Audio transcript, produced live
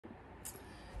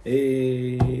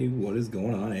Hey, what is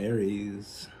going on,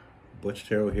 Aries? Butch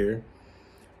here.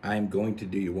 I'm going to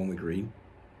do your 1 week read.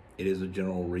 It is a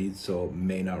general read, so it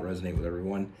may not resonate with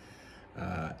everyone.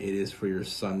 It is for your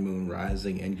sun, moon,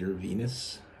 rising, and your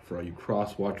Venus. For all you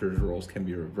cross watchers, roles can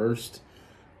be reversed.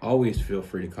 Always feel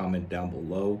free to comment down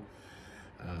below.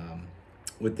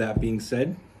 With that being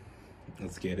said,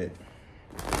 let's get it.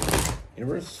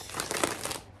 Universe,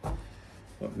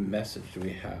 what message do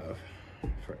we have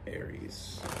for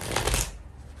Aries?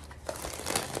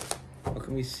 What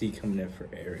can we see coming in for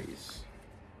Aries?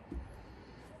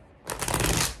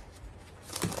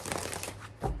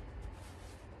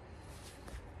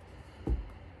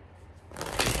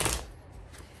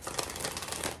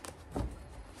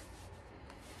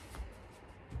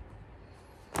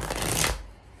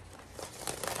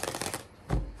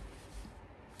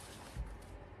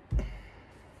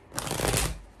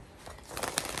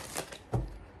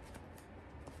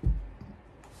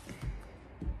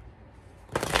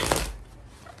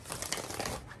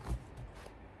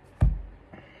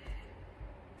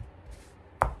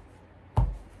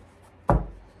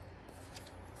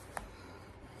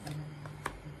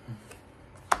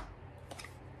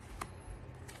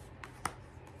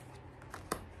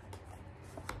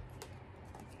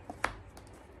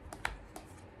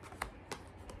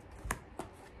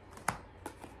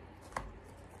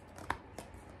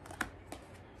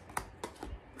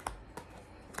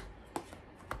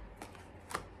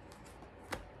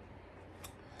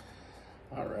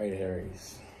 All right,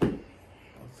 Aries,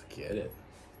 let's get it.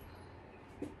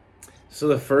 So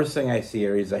the first thing I see,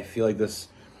 Aries, I feel like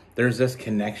there's this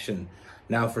connection.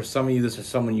 Now, for some of you, this is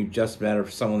someone you just met or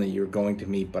someone that you're going to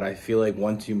meet, but I feel like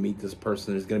once you meet this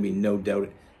person, there's going to be no doubt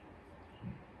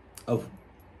of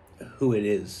who it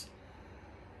is.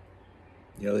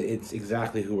 You know, it's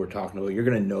exactly who we're talking about. You're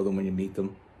going to know them when you meet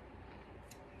them.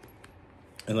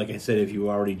 And like I said, if you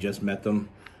already just met them,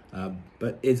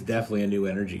 but it's definitely a new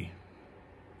energy.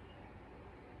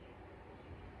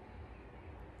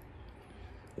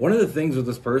 One of the things with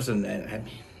this person, and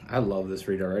I love this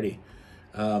read already.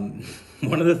 One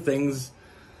of the things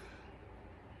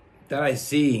that I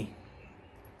see,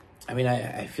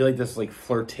 I feel like this like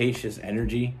flirtatious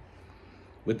energy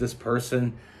with this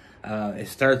person. It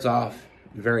starts off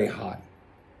very hot.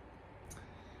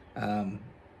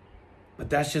 But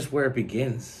that's just where it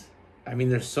begins.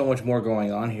 There's so much more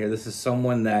going on here. This is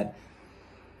someone that,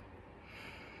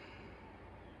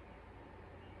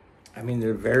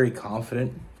 they're very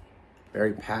confident,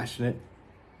 very passionate.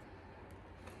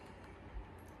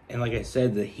 And like I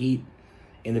said, the heat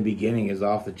in the beginning is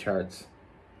off the charts.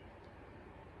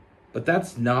 But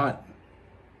that's not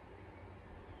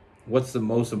what's the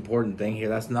most important thing here.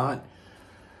 That's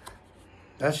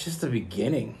just the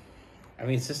beginning.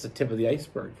 It's just the tip of the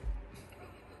iceberg.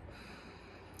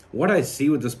 What I see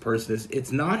with this person is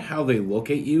it's not how they look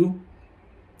at you.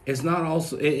 It's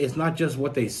not just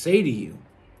what they say to you.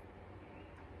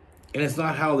 And it's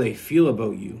not how they feel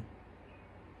about you.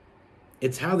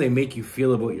 It's how they make you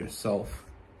feel about yourself.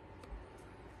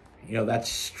 That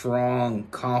strong,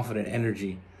 confident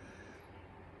energy.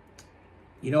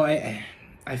 I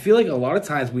feel like a lot of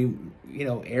times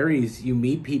Aries, you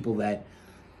meet people that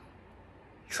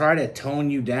try to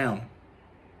tone you down.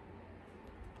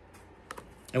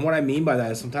 And what I mean by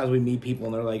that is sometimes we meet people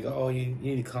and they're like, oh, you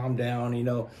need to calm down,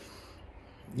 you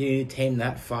need to tame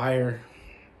that fire.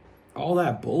 All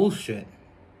that bullshit.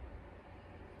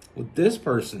 With this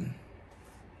person,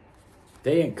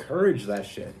 they encourage that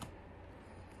shit.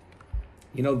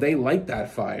 They like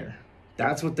that fire.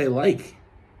 That's what they like.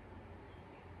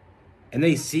 And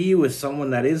they see you as someone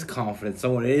that is confident,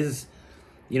 someone is,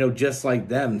 just like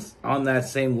them, on that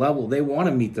same level. They want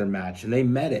to meet their match, and they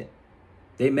met it.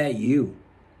 They met you.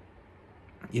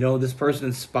 This person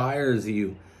inspires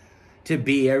you to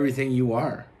be everything you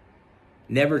are.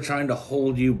 Never trying to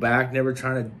hold you back, never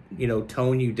trying to,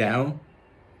 tone you down.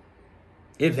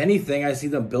 If anything, I see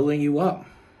them building you up.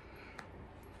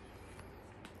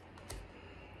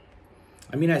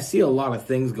 I see a lot of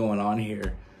things going on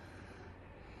here.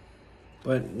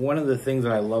 But one of the things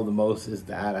that I love the most is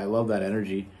that. I love that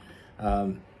energy.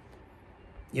 The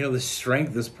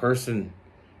strength this person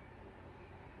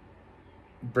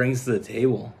brings to the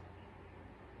table.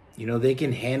 They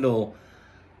can handle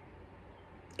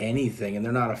anything and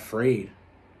they're not afraid.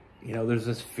 There's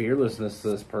this fearlessness to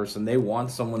this person. They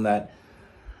want someone that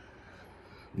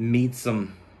meets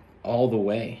them all the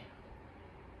way.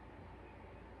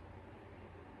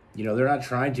 They're not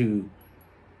trying to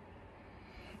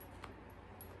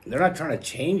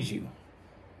change you.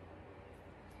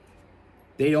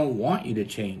 They don't want you to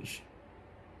change.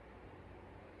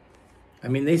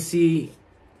 They see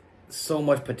so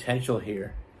much potential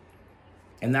here.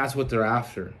 And that's what they're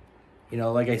after. You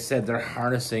know, like I said, they're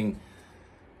harnessing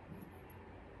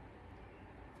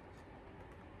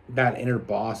that inner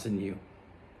boss in you.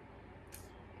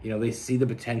 You know, they see the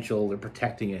potential, they're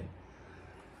protecting it.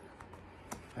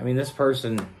 I mean, this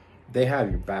person, they have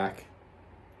your back.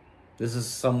 This is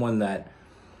someone that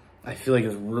I feel like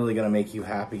is really going to make you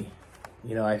happy.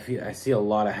 You know, I see a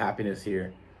lot of happiness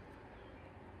here.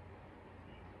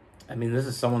 I mean, this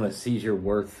is someone that sees your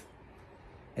worth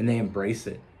and they embrace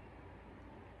it.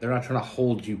 They're not trying to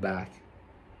hold you back.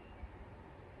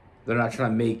 They're not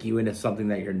trying to make you into something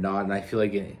that you're not. And I feel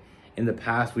like in the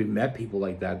past, we've met people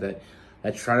like that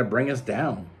try to bring us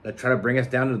down, that try to bring us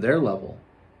down to their level.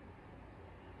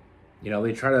 You know,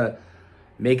 they try to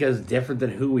make us different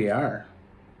than who we are.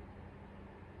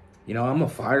 You know, I'm a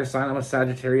fire sign. I'm a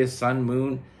Sagittarius sun,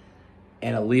 moon,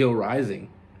 and a Leo rising.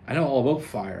 I know all about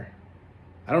fire.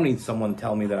 I don't need someone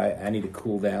telling me that I need to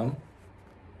cool down.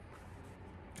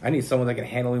 I need someone that can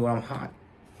handle me when I'm hot.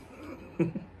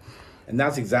 And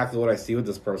that's exactly what I see with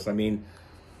this person. I mean,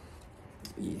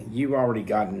 you already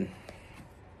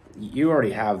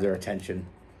have their attention.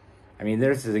 I mean,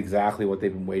 this is exactly what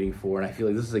they've been waiting for. And I feel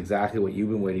like this is exactly what you've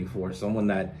been waiting for. Someone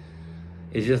that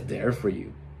is just there for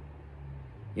you.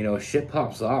 You know, if shit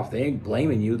pops off, they ain't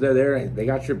blaming you. They're there. They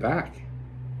got your back.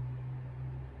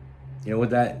 You know,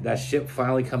 with that ship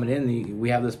finally coming in, we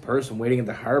have this person waiting at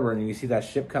the harbor, and you see that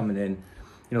ship coming in,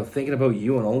 you know, thinking about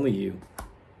you and only you.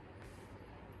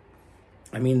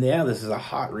 I mean, yeah, this is a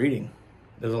hot reading.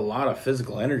 There's a lot of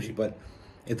physical energy, but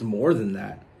it's more than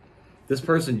that. This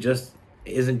person just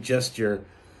isn't just your,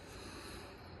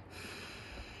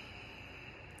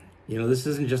 you know, this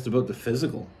isn't just about the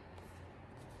physical.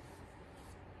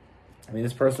 I mean,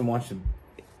 this person wants to,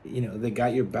 you know, they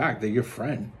got your back. They're your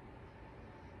friend.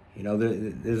 You know,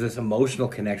 there's this emotional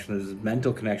connection. There's this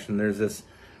mental connection. There's this,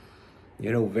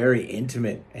 you know, very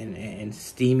intimate and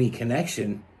steamy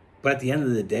connection. But at the end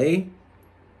of the day,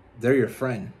 they're your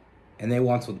friend. And they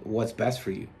want what's best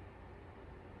for you.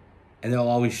 And they'll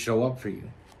always show up for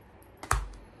you.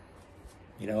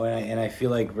 You know, and I feel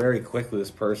like very quickly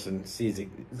this person sees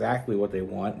exactly what they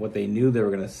want, what they knew they were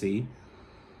going to see.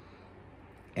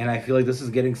 And I feel like this is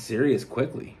getting serious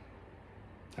quickly.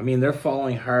 I mean, they're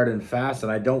falling hard and fast,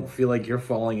 and I don't feel like you're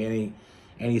falling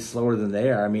any slower than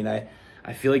they are. I mean,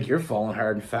 I feel like you're falling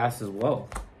hard and fast as well.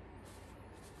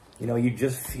 You know, you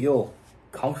just feel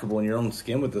comfortable in your own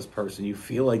skin with this person. You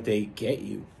feel like they get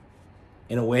you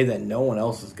in a way that no one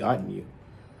else has gotten you.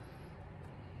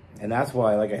 And that's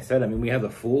why, like I said, I mean, we have the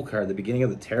Fool card, the beginning of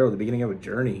the tarot, the beginning of a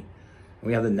journey. And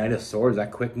we have the Knight of Swords,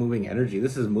 that quick moving energy.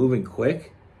 This is moving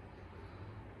quick,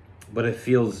 but it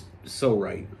feels so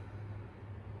right.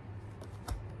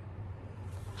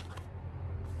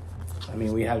 I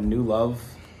mean, we have new love.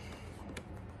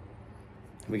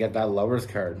 We got that Lovers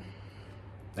card,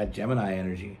 that Gemini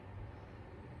energy.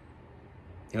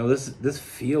 You know, this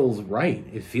feels right.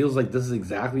 It feels like this is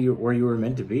exactly where you were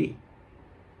meant to be.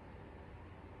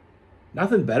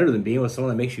 Nothing better than being with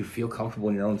someone that makes you feel comfortable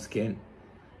in your own skin.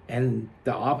 And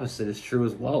the opposite is true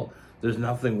as well. There's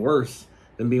nothing worse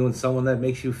than being with someone that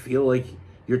makes you feel like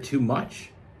you're too much.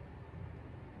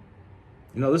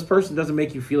 You know, this person doesn't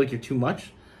make you feel like you're too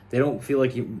much. They don't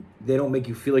make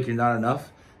you feel like you're not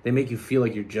enough. They make you feel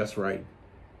like you're just right.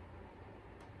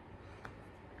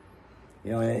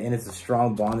 You know, and it's a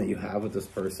strong bond that you have with this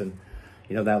person.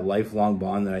 You know, that lifelong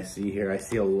bond that I see here. I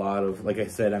see a lot of, like I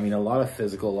said, I mean, a lot of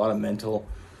physical, a lot of mental,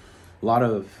 a lot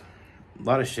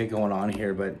of shit going on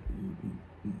here. But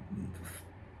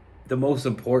the most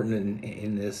important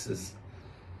in this is,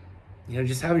 you know,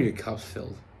 just having your cups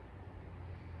filled.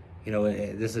 You know,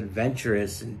 this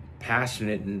adventurous and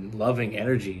passionate and loving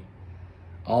energy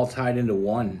all tied into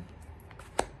one.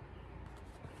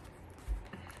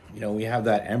 You know, we have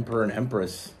that Emperor and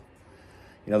Empress.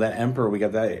 You know, that Emperor, we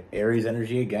got that Aries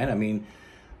energy again. I mean,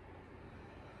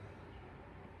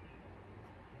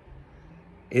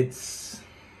 it's...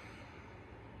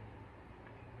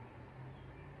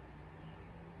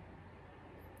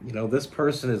 You know, this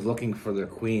person is looking for their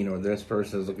queen, or this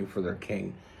person is looking for their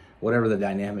king. Whatever the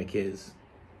dynamic is.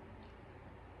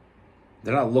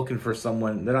 They're not looking for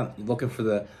someone, they're not looking for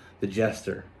the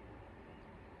jester.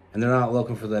 And they're not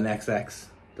looking for the next ex.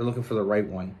 They're looking for the right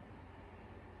one.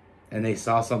 And they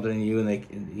saw something in you, and they,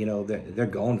 you know, they're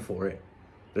going for it.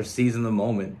 They're seizing the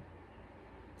moment.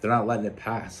 They're not letting it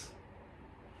pass.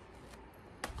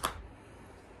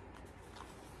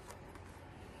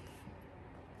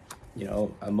 You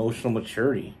know, emotional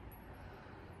maturity.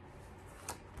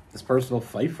 This person will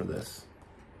fight for this.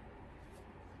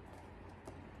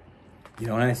 You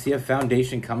know, and I see a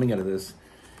foundation coming out of this.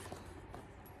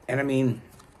 And I mean,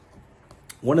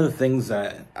 one of the things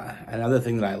that, another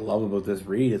thing that I love about this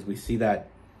read is we see that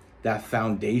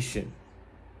foundation,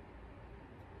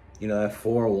 you know, that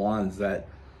Four of Wands, that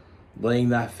laying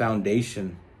that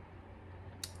foundation,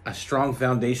 a strong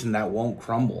foundation that won't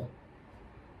crumble.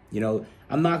 You know,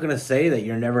 I'm not going to say that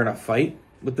you're never going to fight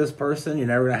with this person. You're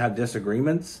never going to have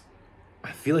disagreements.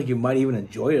 I feel like you might even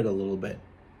enjoy it a little bit.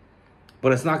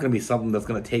 But it's not going to be something that's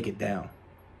going to take it down.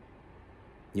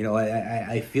 You know,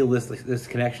 I feel this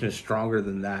connection is stronger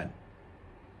than that.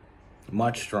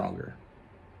 Much stronger.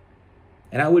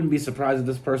 And I wouldn't be surprised if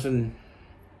this person,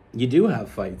 you do have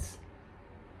fights.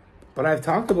 But I've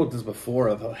talked about this before,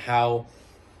 of how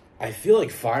I feel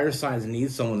like fire signs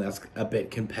need someone that's a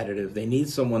bit competitive. They need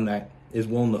someone that is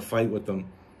willing to fight with them.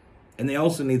 And they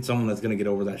also need someone that's going to get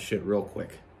over that shit real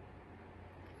quick.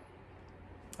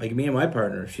 Like me and my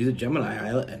partner, she's a Gemini,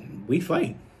 and we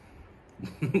fight.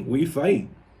 We fight.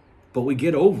 But we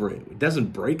get over it. It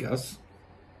doesn't break us.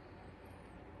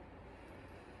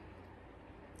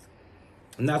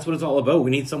 And that's what it's all about.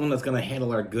 We need someone that's going to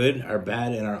handle our good, our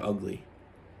bad, and our ugly.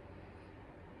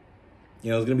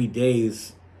 You know, there's going to be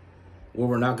days where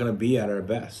we're not going to be at our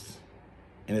best.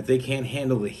 And if they can't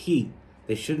handle the heat,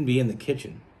 they shouldn't be in the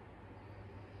kitchen.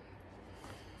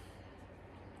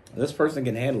 This person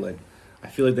can handle it. I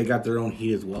feel like they got their own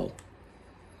heat as well.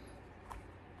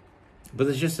 But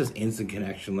there's just this instant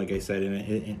connection, like I said,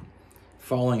 and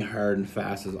falling hard and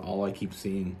fast is all I keep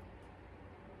seeing.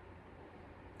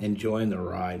 Enjoying the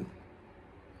ride.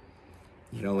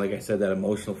 You know, like I said, that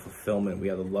emotional fulfillment. We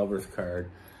have the Lover's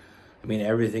card. I mean,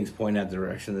 everything's pointing that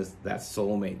direction. That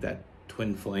soulmate, that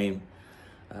twin flame.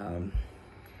 And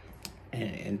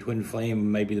twin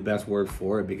flame might be the best word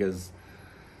for it, because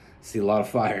I see a lot of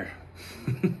fire.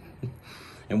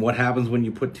 And what happens when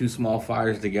you put two small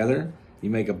fires together? You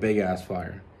make a big ass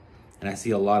fire. And I see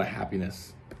a lot of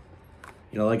happiness.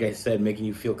 You know, like I said, making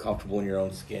you feel comfortable in your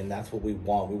own skin. That's what we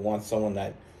want. We want someone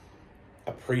that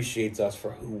appreciates us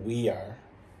for who we are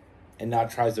and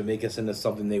not tries to make us into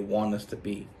something they want us to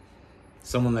be.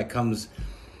 Someone that comes,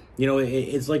 you know,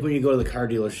 it's like when you go to the car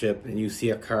dealership and you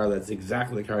see a car that's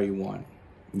exactly the car you want.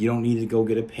 You don't need to go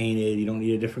get it painted. You don't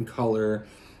need a different color.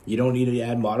 You don't need to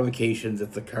add modifications.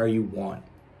 It's the car you want.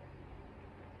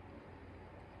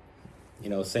 You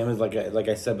know, same as like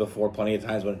I said before plenty of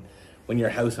times, when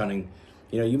you're house hunting,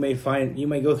 you know, you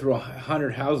may go through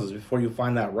 100 houses before you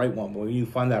find that right one. But when you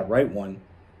find that right one,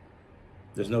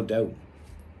 there's no doubt.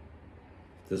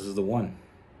 This is the one.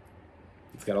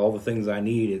 It's got all the things I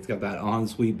need. It's got that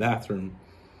ensuite bathroom,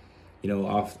 you know,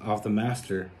 off the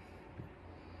master.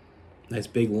 Nice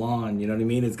big lawn, you know what I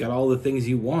mean? It's got all the things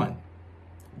you want.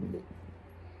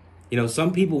 You know,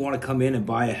 some people want to come in and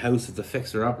buy a house that's a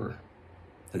fixer-upper,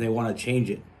 and they want to change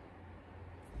it.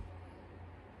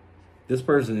 This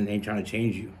person ain't trying to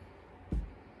change you.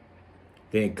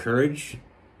 They encourage,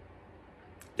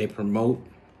 they promote,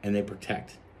 and they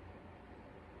protect.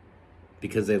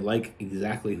 Because they like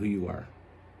exactly who you are.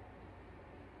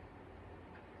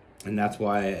 And that's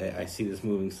why I see this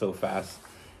moving so fast.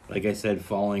 Like I said,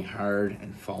 falling hard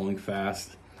and falling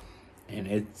fast. And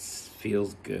it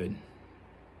feels good.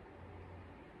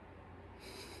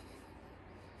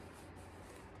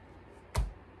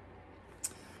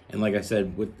 And like I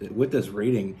said, with this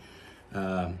reading,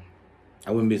 I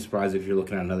wouldn't be surprised if you're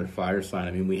looking at another fire sign.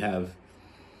 I mean, we have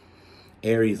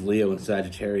Aries, Leo, and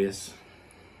Sagittarius.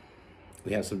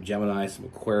 We have some Gemini, some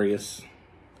Aquarius.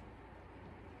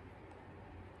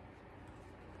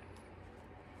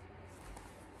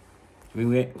 I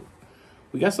mean,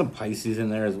 we got some Pisces in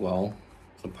there as well.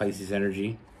 Some Pisces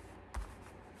energy.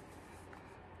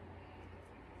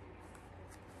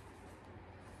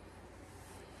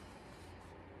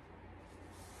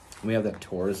 We have that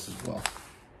Taurus as well.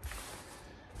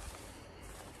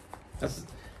 It's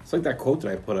like that quote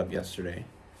that I put up yesterday.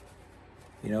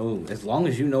 You know, as long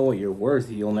as you know what you're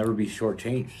worth, you'll never be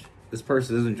shortchanged. This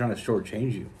person isn't trying to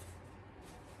shortchange you.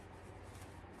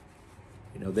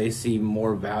 You know, they see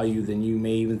more value than you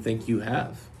may even think you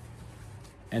have.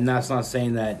 And that's not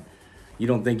saying that you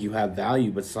don't think you have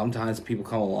value, but sometimes people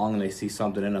come along and they see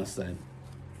something in us that,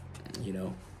 you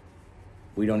know,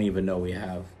 we don't even know we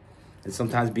have. And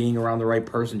sometimes being around the right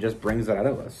person just brings that out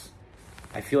of us.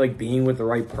 I feel like being with the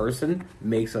right person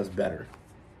makes us better.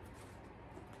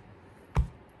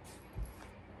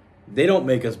 They don't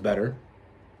make us better.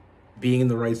 Being in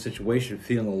the right situation,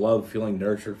 feeling loved, feeling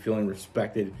nurtured, feeling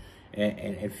respected,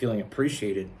 and feeling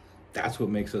appreciated, that's what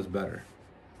makes us better.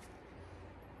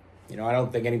 You know, I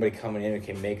don't think anybody coming in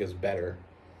can make us better.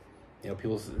 You know,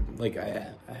 people, like,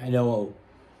 I know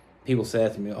people say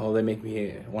that to me, oh, they make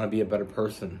me want to be a better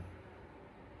person.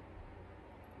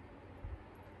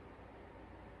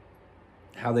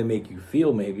 how they make you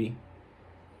feel, maybe.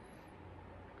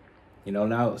 You know,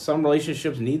 now some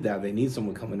relationships need that. They need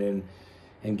someone coming in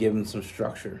and giving some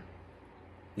structure.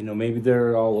 You know, maybe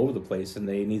they're all over the place and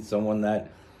they need someone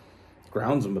that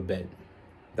grounds them a bit.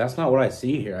 That's not what I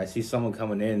see here. I see someone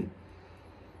coming in,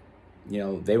 you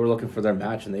know, they were looking for their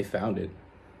match and they found it.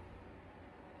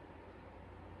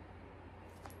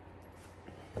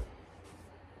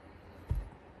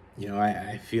 You know,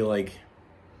 I feel like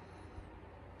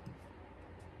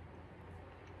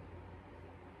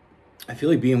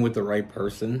being with the right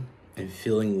person and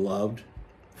feeling loved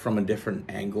from a different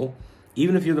angle,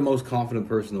 even if you're the most confident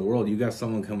person in the world, you got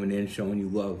someone coming in showing you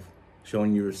love,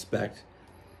 showing you respect,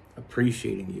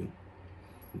 appreciating you.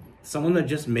 Someone that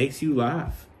just makes you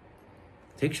laugh,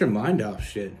 takes your mind off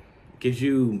shit, gives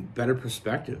you better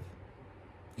perspective.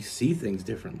 You see things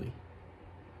differently.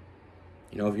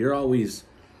 You know, if you're always,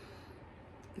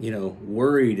 you know,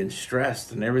 worried and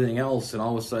stressed and everything else, and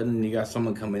all of a sudden you got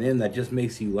someone coming in that just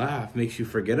makes you laugh, makes you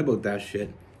forget about that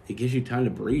shit, it gives you time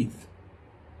to breathe.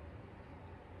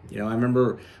 You know, I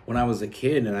remember when I was a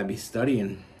kid and I'd be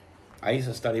studying, I used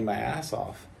to study my ass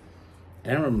off.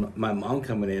 And I remember my mom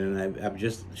coming in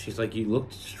and she's like, you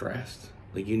looked stressed.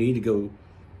 Like, you need to go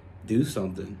do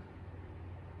something.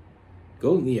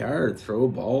 Go in the yard, throw a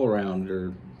ball around,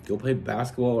 or go play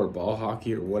basketball or ball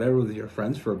hockey or whatever with your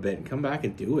friends for a bit and come back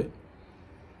and do it.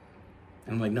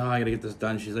 And I'm like, no, I gotta get this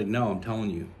done. She's like, no, I'm telling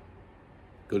you,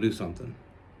 go do something.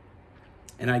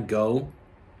 And I'd go,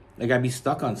 like, I'd be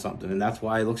stuck on something, and that's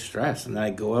why I look stressed. And then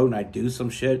I go out and I do some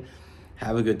shit,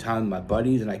 have a good time with my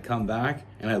buddies, and I come back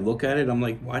and I look at it, I'm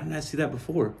like, why didn't I see that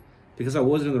before? Because I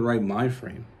wasn't in the right mind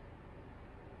frame.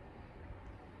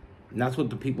 And that's what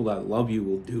the people that love you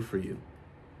will do for you.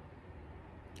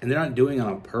 And they're not doing it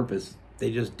on purpose.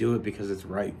 They just do it because it's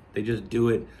right. They just do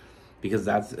it because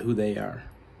that's who they are.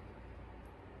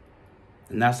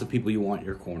 And that's the people you want in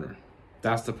your corner.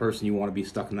 That's the person you want to be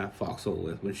stuck in that foxhole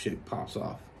with when shit pops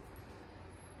off.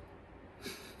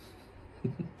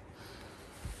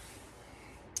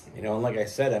 You know, and like I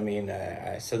said, I mean,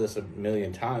 I said this a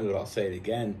million times, but I'll say it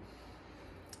again.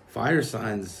 Fire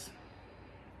signs,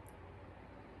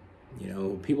 you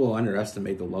know, people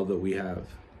underestimate the love that we have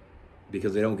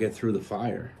because they don't get through the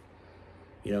fire.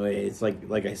 You know, it's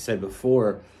like I said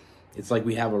before, it's like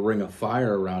we have a ring of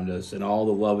fire around us and all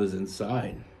the love is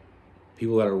inside.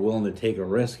 People that are willing to take a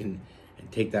risk and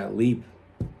take that leap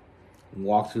and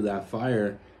walk through that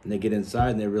fire, and they get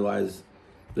inside and they realize,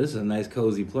 this is a nice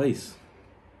cozy place.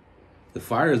 The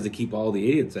fire is to keep all the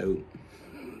idiots out.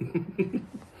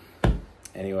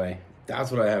 Anyway,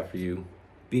 that's what I have for you.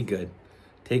 Be good.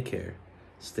 Take care.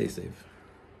 Stay safe.